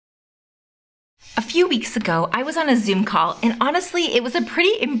A few weeks ago, I was on a Zoom call, and honestly, it was a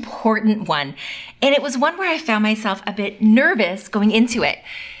pretty important one. And it was one where I found myself a bit nervous going into it.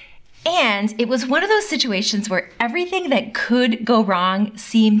 And it was one of those situations where everything that could go wrong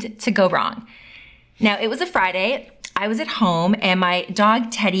seemed to go wrong. Now, it was a Friday. I was at home, and my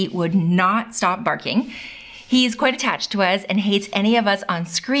dog Teddy would not stop barking. He's quite attached to us and hates any of us on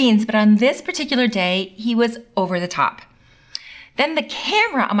screens, but on this particular day, he was over the top. Then the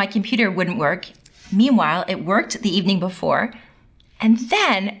camera on my computer wouldn't work. Meanwhile, it worked the evening before. And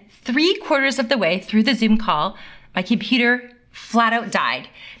then 3/4 of the way through the Zoom call, my computer flat out died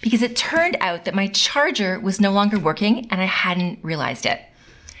because it turned out that my charger was no longer working and I hadn't realized it.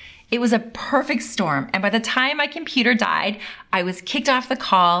 It was a perfect storm. And by the time my computer died, I was kicked off the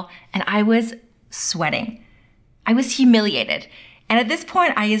call and I was sweating. I was humiliated. And at this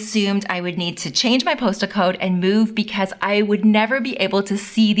point, I assumed I would need to change my postal code and move because I would never be able to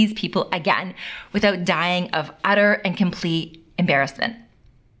see these people again without dying of utter and complete embarrassment.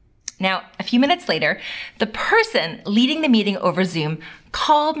 Now, a few minutes later, the person leading the meeting over Zoom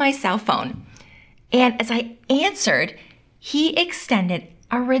called my cell phone. And as I answered, he extended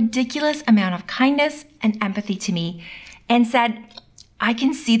a ridiculous amount of kindness and empathy to me and said, "I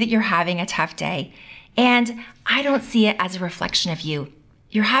can see that you're having a tough day. And I don't see it as a reflection of you.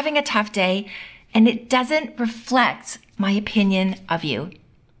 You're having a tough day, and it doesn't reflect my opinion of you."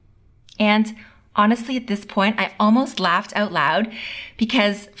 And honestly, at this point, I almost laughed out loud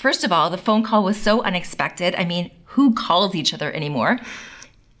because, first of all, the phone call was so unexpected. I mean, who calls each other anymore?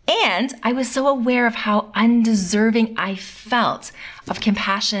 And I was so aware of how undeserving I felt of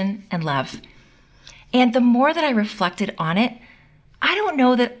compassion and love. And the more that I reflected on it, I don't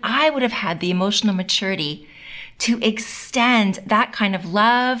know that I would have had the emotional maturity to extend that kind of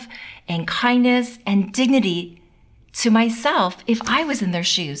love and kindness and dignity to myself if I was in their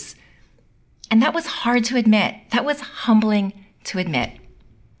shoes. And that was hard to admit. That was humbling to admit.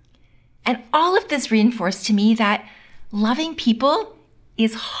 And all of this reinforced to me that loving people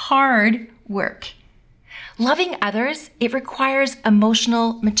is hard work. Loving others, it requires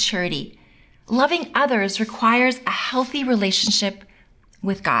emotional maturity. Loving others requires a healthy relationship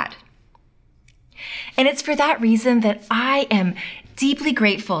with God. And it's for that reason that I am deeply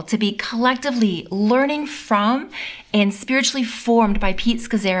grateful to be collectively learning from and spiritually formed by Pete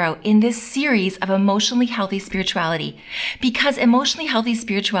Scazzaro in this series of emotionally healthy spirituality. Because emotionally healthy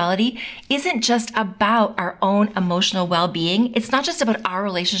spirituality isn't just about our own emotional well-being. It's not just about our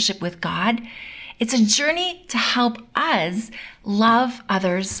relationship with God. It's a journey to help us love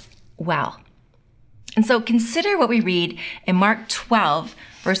others well. And so consider what we read in Mark 12,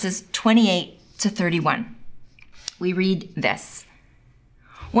 verses 28 to 31. We read this.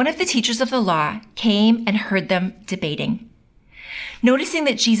 One of the teachers of the law came and heard them debating. Noticing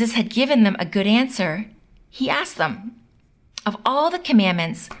that Jesus had given them a good answer, he asked them, "Of all the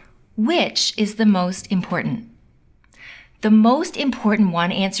commandments, which is the most important?" "The most important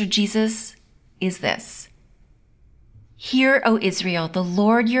one," answered Jesus, "is this. Hear, O Israel, the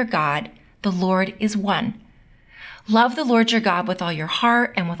Lord your God, the Lord is one. Love the Lord your God with all your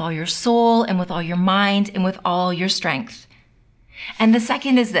heart and with all your soul and with all your mind and with all your strength. And the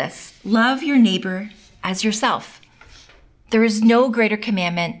second is this, love your neighbor as yourself. There is no greater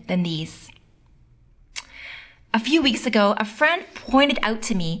commandment than these." A few weeks ago, a friend pointed out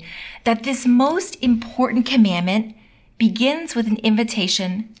to me that this most important commandment begins with an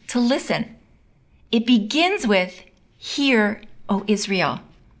invitation to listen. It begins with, "Hear, O Israel."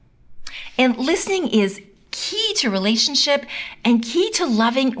 And listening is key to relationship and key to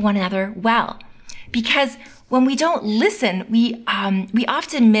loving one another well. Because when we don't listen, we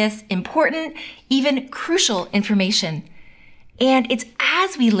often miss important, even crucial information. And it's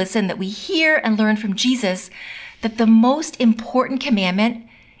as we listen that we hear and learn from Jesus that the most important commandment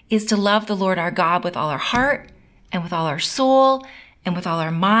is to love the Lord our God with all our heart and with all our soul and with all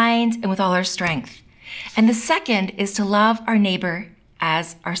our mind and with all our strength. And the second is to love our neighbor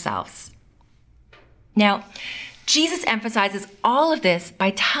as ourselves. Now, Jesus emphasizes all of this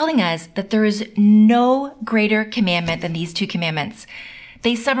by telling us that there is no greater commandment than these two commandments.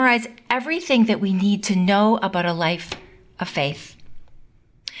 They summarize everything that we need to know about a life of faith.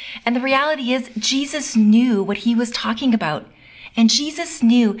 And the reality is, Jesus knew what he was talking about. And Jesus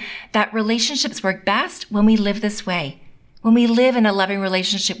knew that relationships work best when we live this way. When we live in a loving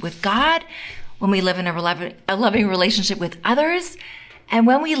relationship with God, when we live in a loving relationship with others, and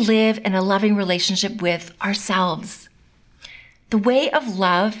when we live in a loving relationship with ourselves. The way of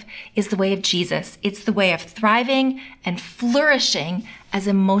love is the way of Jesus. It's the way of thriving and flourishing as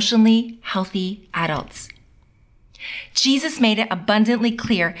emotionally healthy adults. Jesus made it abundantly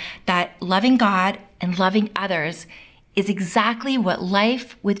clear that loving God and loving others is exactly what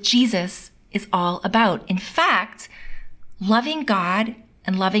life with Jesus is all about. In fact, loving God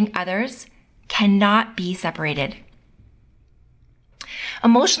and loving others cannot be separated.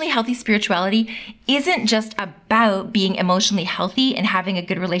 Emotionally healthy spirituality isn't just about being emotionally healthy and having a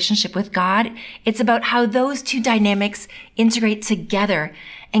good relationship with God. It's about how those two dynamics integrate together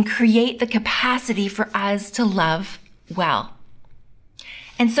and create the capacity for us to love well.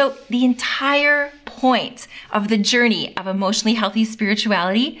 And so the entire point of the journey of emotionally healthy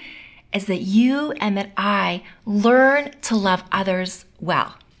spirituality is that you and that I learn to love others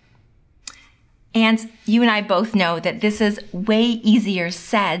well. And you and I both know that this is way easier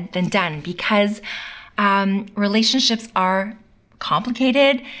said than done because relationships are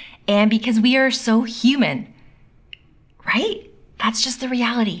complicated and because we are so human, right? That's just the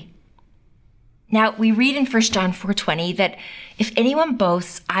reality. Now, we read in 1 John 4:20 that if anyone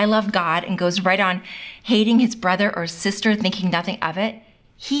boasts, I love God, and goes right on hating his brother or sister, thinking nothing of it,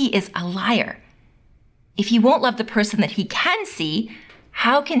 he is a liar. If he won't love the person that he can see,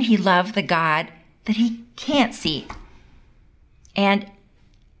 how can he love the God that he can't see? And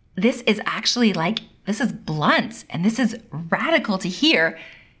this is actually this is blunt and this is radical to hear.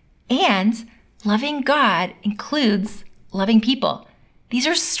 And loving God includes loving people. These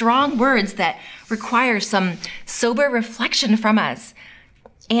are strong words that require some sober reflection from us.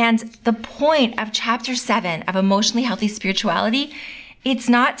 And the point of chapter 7 of Emotionally Healthy Spirituality, it's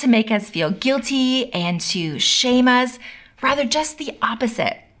not to make us feel guilty and to shame us, rather just the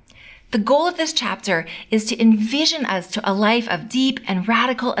opposite. The goal of this chapter is to envision us to a life of deep and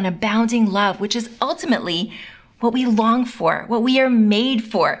radical and abounding love, which is ultimately what we long for, what we are made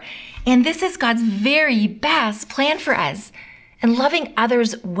for. And this is God's very best plan for us. And loving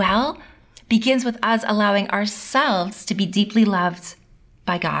others well begins with us allowing ourselves to be deeply loved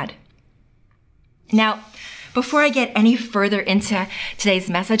by God. Now, before I get any further into today's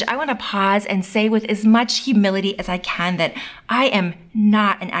message, I want to pause and say with as much humility as I can that I am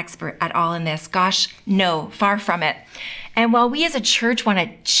not an expert at all in this. Gosh, no, far from it. And while we as a church want to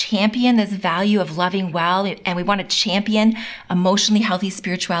champion this value of loving well, and we want to champion emotionally healthy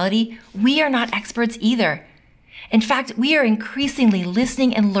spirituality, we are not experts either. In fact, we are increasingly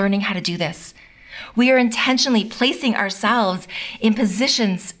listening and learning how to do this. We are intentionally placing ourselves in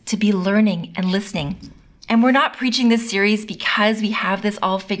positions to be learning and listening. And we're not preaching this series because we have this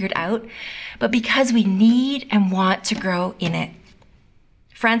all figured out, but because we need and want to grow in it.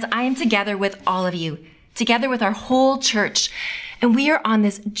 Friends, I am together with all of you, together with our whole church, and we are on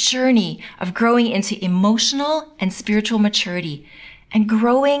this journey of growing into emotional and spiritual maturity and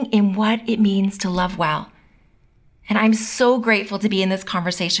growing in what it means to love well. And I'm so grateful to be in this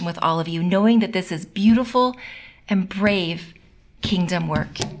conversation with all of you, knowing that this is beautiful and brave kingdom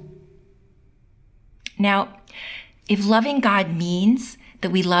work. Now, if loving God means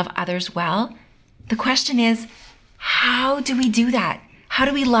that we love others well, the question is, how do we do that? How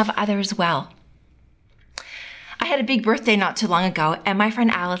do we love others well? I had a big birthday not too long ago, and my friend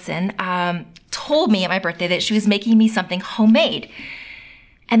Allison told me at my birthday that she was making me something homemade.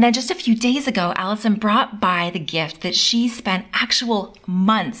 And then just a few days ago, Allison brought by the gift that she spent actual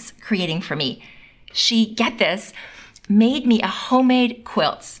months creating for me. She, get this, made me a homemade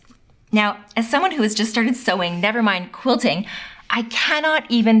quilt. Now, as someone who has just started sewing, never mind quilting, I cannot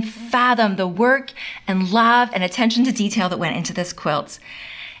even fathom the work and love and attention to detail that went into this quilt.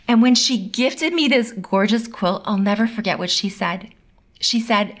 And when she gifted me this gorgeous quilt, I'll never forget what she said. She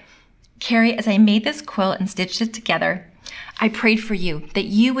said, Carrie, as I made this quilt and stitched it together, I prayed for you that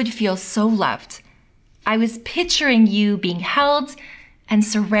you would feel so loved. I was picturing you being held and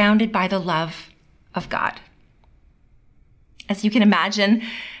surrounded by the love of God. As you can imagine,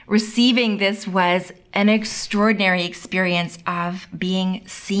 receiving this was an extraordinary experience of being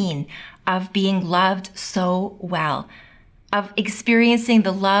seen, of being loved so well, of experiencing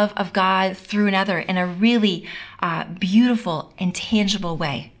the love of God through another in a really beautiful and tangible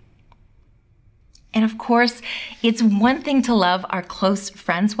way. And of course, it's one thing to love our close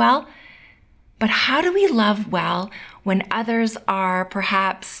friends well, but how do we love well when others are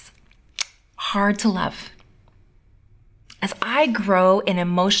perhaps hard to love? As I grow in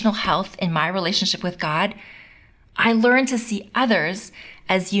emotional health in my relationship with God, I learn to see others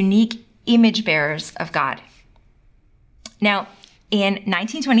as unique image bearers of God. Now, in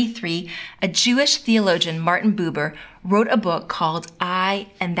 1923, a Jewish theologian, Martin Buber, wrote a book called I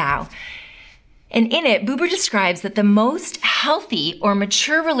and Thou. And in it, Buber describes that the most healthy or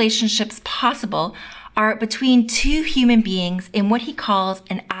mature relationships possible are between two human beings in what he calls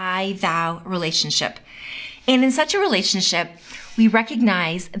an I-thou relationship. And in such a relationship, we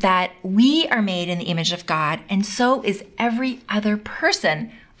recognize that we are made in the image of God, and so is every other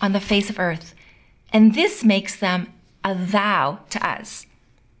person on the face of earth. And this makes them a thou to us.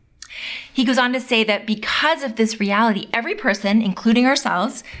 He goes on to say that because of this reality, every person, including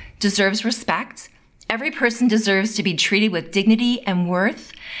ourselves, deserves respect. Every person deserves to be treated with dignity and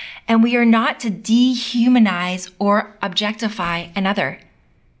worth, and we are not to dehumanize or objectify another.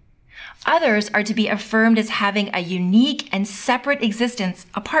 Others are to be affirmed as having a unique and separate existence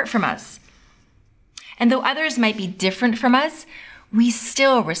apart from us. And though others might be different from us, we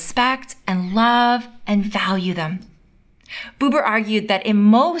still respect and love and value them. Buber argued that in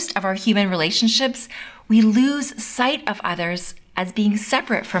most of our human relationships, we lose sight of others as being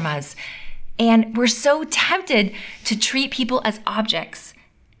separate from us. And we're so tempted to treat people as objects,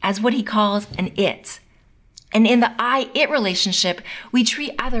 as what he calls an it. And in the I-it relationship, we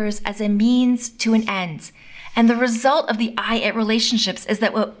treat others as a means to an end. And the result of the I-it relationships is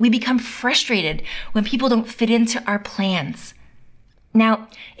that we become frustrated when people don't fit into our plans. Now,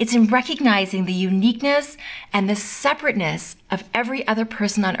 it's in recognizing the uniqueness and the separateness of every other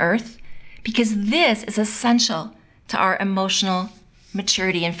person on earth, because this is essential to our emotional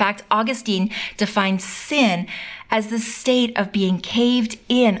maturity. In fact, Augustine defined sin as the state of being caved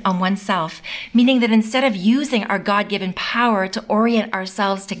in on oneself, meaning that instead of using our God-given power to orient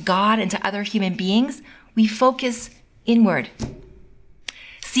ourselves to God and to other human beings, we focus inward.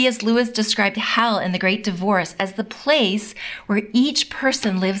 C.S. Lewis described hell in The Great Divorce as the place where each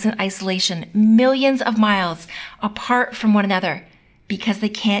person lives in isolation, millions of miles apart from one another, because they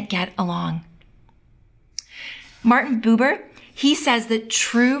can't get along. Martin Buber, he says that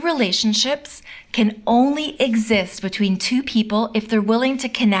true relationships can only exist between two people if they're willing to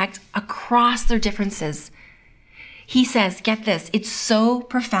connect across their differences. He says, get this, it's so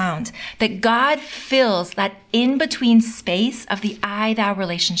profound that God fills that in-between space of the I-thou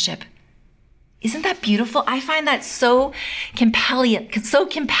relationship. Isn't that beautiful? I find that so compelling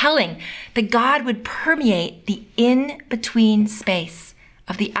that God would permeate the in-between space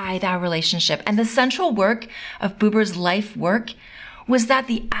of the I-thou relationship. And the central work of Buber's life work was that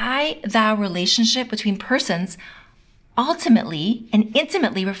the I-thou relationship between persons ultimately and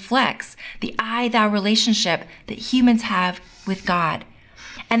intimately reflects the I-thou relationship that humans have with God.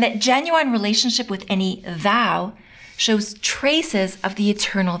 And that genuine relationship with any thou shows traces of the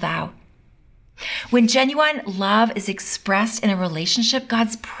eternal thou. When genuine love is expressed in a relationship,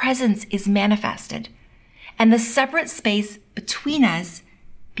 God's presence is manifested, and the separate space between us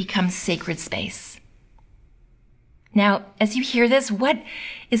becomes sacred space. Now, as you hear this, what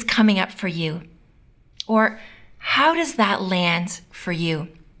is coming up for you? Or how does that land for you?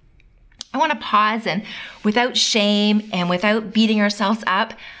 I want to pause and without shame and without beating ourselves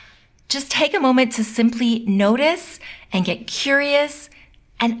up, just take a moment to simply notice and get curious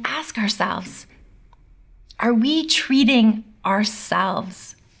and ask ourselves, are we treating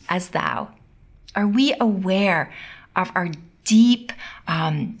ourselves as thou? Are we aware of our deep,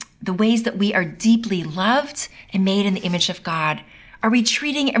 the ways that we are deeply loved and made in the image of God? Are we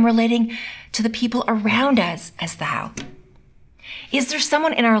treating and relating to the people around us as thou? Is there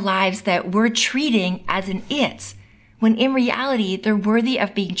someone in our lives that we're treating as an it, when in reality they're worthy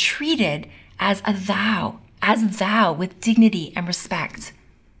of being treated as thou with dignity and respect?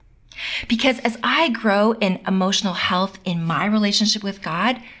 Because as I grow in emotional health in my relationship with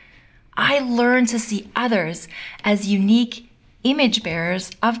God, I learn to see others as unique image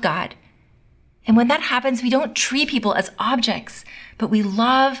bearers of God. And when that happens, we don't treat people as objects, but we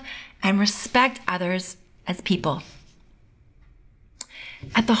love and respect others as people.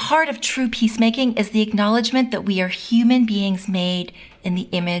 At the heart of true peacemaking is the acknowledgement that we are human beings made in the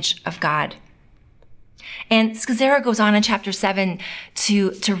image of God. And Scazzera goes on in chapter 7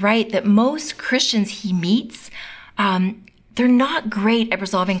 to write that most Christians he meets, they're not great at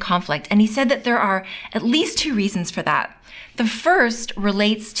resolving conflict. And he said that there are at least two reasons for that. The first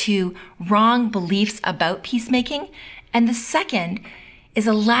relates to wrong beliefs about peacemaking, and the second is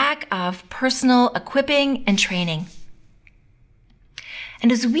a lack of personal equipping and training.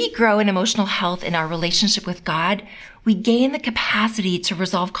 And as we grow in emotional health in our relationship with God, we gain the capacity to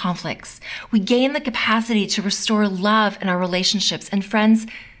resolve conflicts. We gain the capacity to restore love in our relationships. And friends,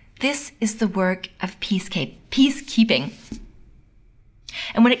 this is the work of peacekeeping.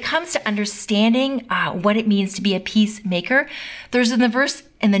 And when it comes to understanding what it means to be a peacemaker, there's a verse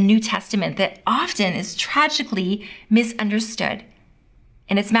in the New Testament that often is tragically misunderstood.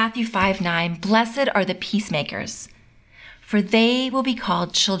 And it's Matthew 5:9, "Blessed are the peacemakers, for they will be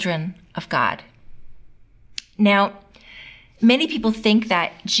called children of God." Now, Many people think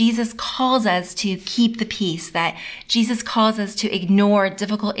that Jesus calls us to keep the peace, that Jesus calls us to ignore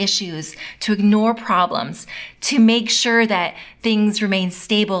difficult issues, to ignore problems, to make sure that things remain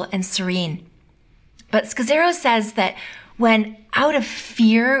stable and serene. But Scazzero says that when out of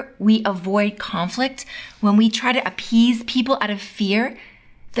fear we avoid conflict, when we try to appease people out of fear,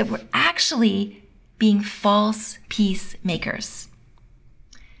 that we're actually being false peacemakers.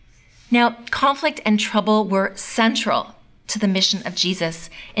 Now, conflict and trouble were central to the mission of Jesus.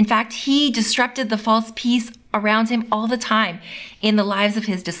 In fact, he disrupted the false peace around him all the time in the lives of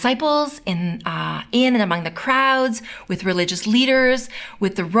his disciples, in and among the crowds, with religious leaders,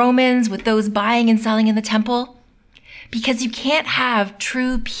 with the Romans, with those buying and selling in the temple. Because you can't have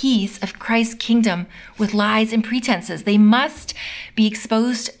true peace of Christ's kingdom with lies and pretenses. They must be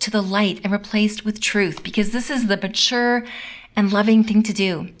exposed to the light and replaced with truth, because this is the mature and loving thing to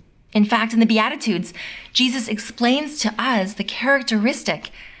do. In fact, in the Beatitudes, Jesus explains to us the characteristics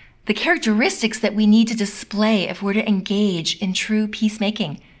that we need to display if we're to engage in true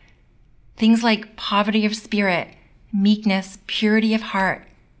peacemaking. Things like poverty of spirit, meekness, purity of heart,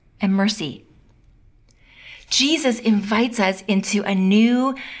 and mercy. Jesus invites us into a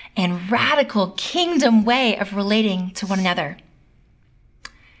new and radical kingdom way of relating to one another.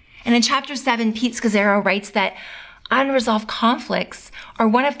 And in chapter 7, Pete Scazzero writes that unresolved conflicts are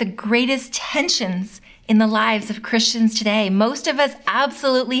one of the greatest tensions in the lives of Christians today. Most of us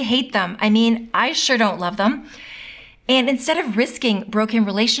absolutely hate them. I mean, I sure don't love them. And instead of risking broken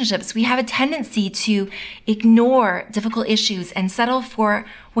relationships, we have a tendency to ignore difficult issues and settle for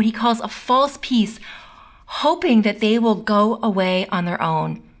what he calls a false peace, hoping that they will go away on their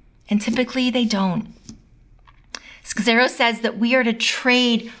own. And typically they don't. Scazzero says that we are to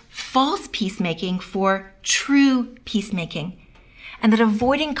trade false peacemaking for true peacemaking, and that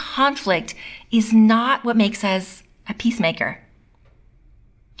avoiding conflict is not what makes us a peacemaker.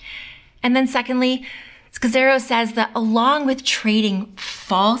 And then secondly, Scazzero says that along with trading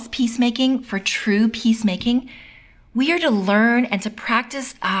false peacemaking for true peacemaking, we are to learn and to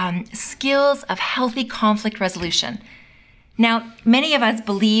practice skills of healthy conflict resolution. Now, many of us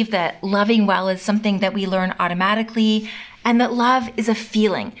believe that loving well is something that we learn automatically, and that love is a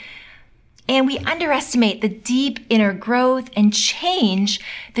feeling. And we underestimate the deep inner growth and change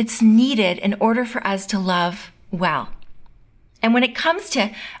that's needed in order for us to love well. And when it comes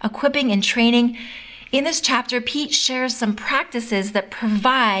to equipping and training, in this chapter, Pete shares some practices that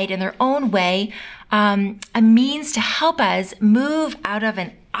provide, in their own way, a means to help us move out of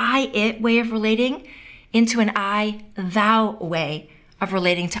an I-it way of relating into an I-thou way of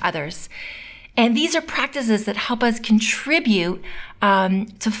relating to others. And these are practices that help us contribute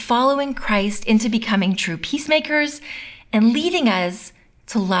to following Christ into becoming true peacemakers and leading us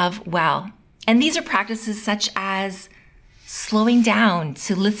to love well. And these are practices such as slowing down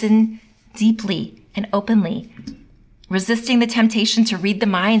to listen deeply and openly, resisting the temptation to read the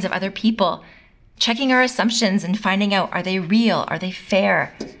minds of other people, checking our assumptions and finding out, are they real? Are they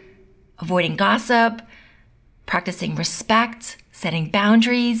fair? Avoiding gossip, practicing respect, setting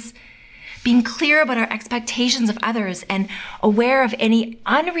boundaries, being clear about our expectations of others and aware of any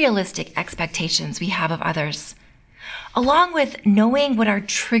unrealistic expectations we have of others, along with knowing what our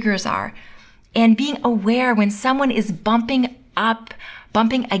triggers are and being aware when someone is bumping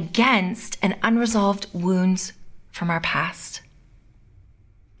against an unresolved wounds from our past.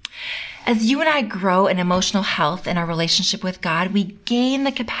 As you and I grow in emotional health in our relationship with God, we gain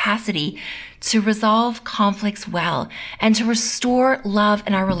the capacity to resolve conflicts well and to restore love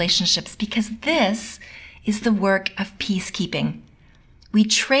in our relationships, because this is the work of peacekeeping. We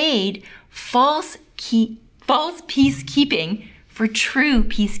trade false peacekeeping for true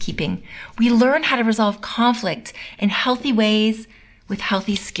peacekeeping. We learn how to resolve conflict in healthy ways with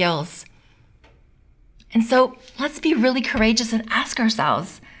healthy skills. And so let's be really courageous and ask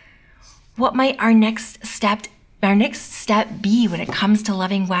ourselves, what might our next step be when it comes to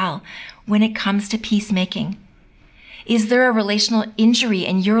loving well, when it comes to peacemaking? Is there a relational injury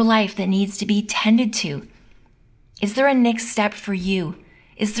in your life that needs to be tended to? Is there a next step for you?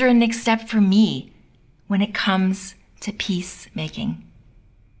 Is there a next step for me when it comes to peacemaking?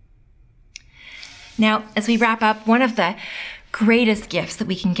 Now, as we wrap up, one of the greatest gifts that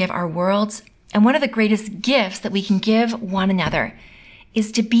we can give our world, and one of the greatest gifts that we can give one another,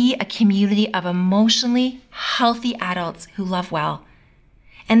 is to be a community of emotionally healthy adults who love well.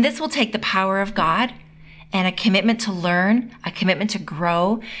 And this will take the power of God and a commitment to learn, a commitment to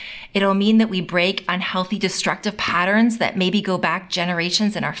grow. It'll mean that we break unhealthy, destructive patterns that maybe go back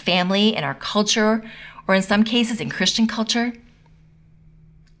generations in our family, in our culture, or in some cases in Christian culture.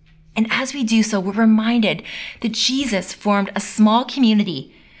 And as we do so, we're reminded that Jesus formed a small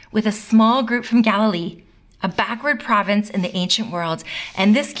community with a small group from Galilee, a backward province in the ancient world.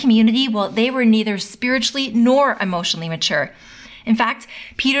 And this community, well, they were neither spiritually nor emotionally mature. In fact,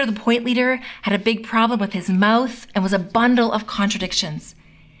 Peter, the point leader, had a big problem with his mouth and was a bundle of contradictions.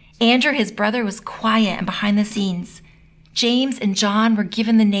 Andrew, his brother, was quiet and behind the scenes. James and John were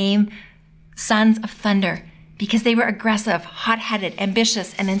given the name Sons of Thunder because they were aggressive, hot-headed,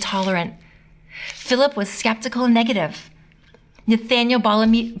 ambitious, and intolerant. Philip was skeptical and negative. Nathaniel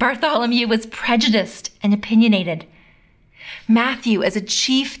Bartholomew was prejudiced and opinionated. Matthew, as a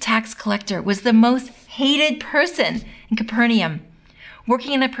chief tax collector, was the most hated person in Capernaum,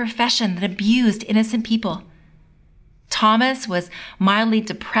 working in a profession that abused innocent people. Thomas was mildly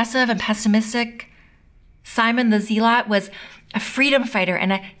depressive and pessimistic. Simon the Zealot was a freedom fighter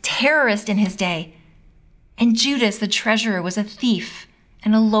and a terrorist in his day. And Judas, the treasurer, was a thief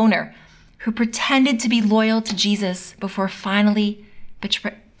and a loner who pretended to be loyal to Jesus before finally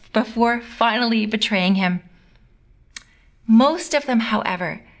betraying him. Most of them,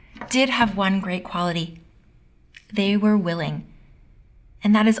 however, did have one great quality. They were willing.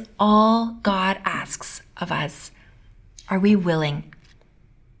 And that is all God asks of us. Are we willing?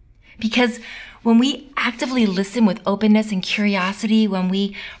 Because when we actively listen with openness and curiosity, when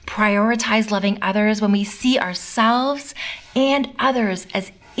we prioritize loving others, when we see ourselves and others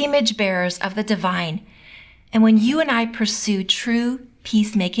as image bearers of the divine, and when you and I pursue true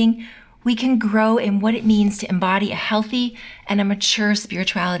peacemaking, we can grow in what it means to embody a healthy and a mature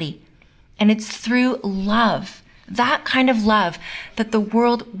spirituality. And it's through love, that kind of love, that the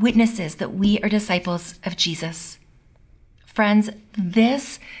world witnesses that we are disciples of Jesus. Friends,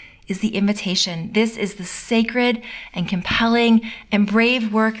 this is the invitation. This is the sacred and compelling and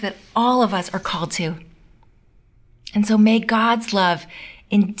brave work that all of us are called to. And so may God's love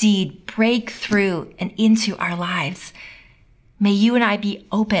indeed break through and into our lives. May you and I be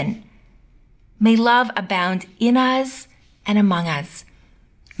open. May love abound in us and among us.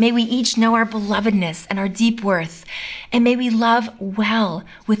 May we each know our belovedness and our deep worth. And may we love well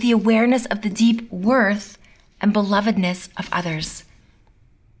with the awareness of the deep worth and belovedness of others.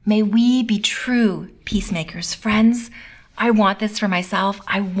 May we be true peacemakers. Friends, I want this for myself.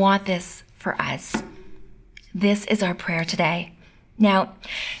 I want this for us. This is our prayer today. Now,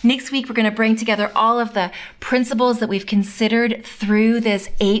 next week, we're going to bring together all of the principles that we've considered through this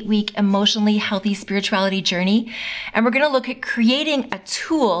 8-week emotionally healthy spirituality journey. And we're going to look at creating a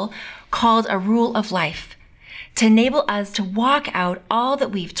tool called a rule of life to enable us to walk out all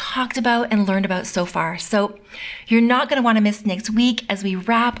that we've talked about and learned about so far. So you're not going to want to miss next week as we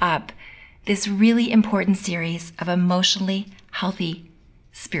wrap up this really important series of emotionally healthy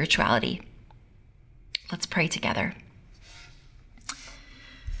spirituality. Let's pray together.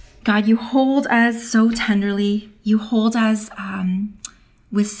 God, you hold us so tenderly. You hold us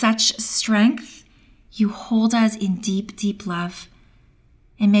with such strength. You hold us in deep, deep love.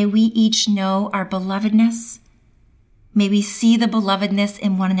 And may we each know our belovedness. May we see the belovedness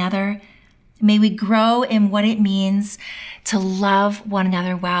in one another. May we grow in what it means to love one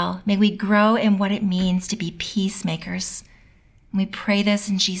another well. May we grow in what it means to be peacemakers. And we pray this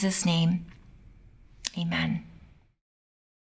in Jesus' name. Amen.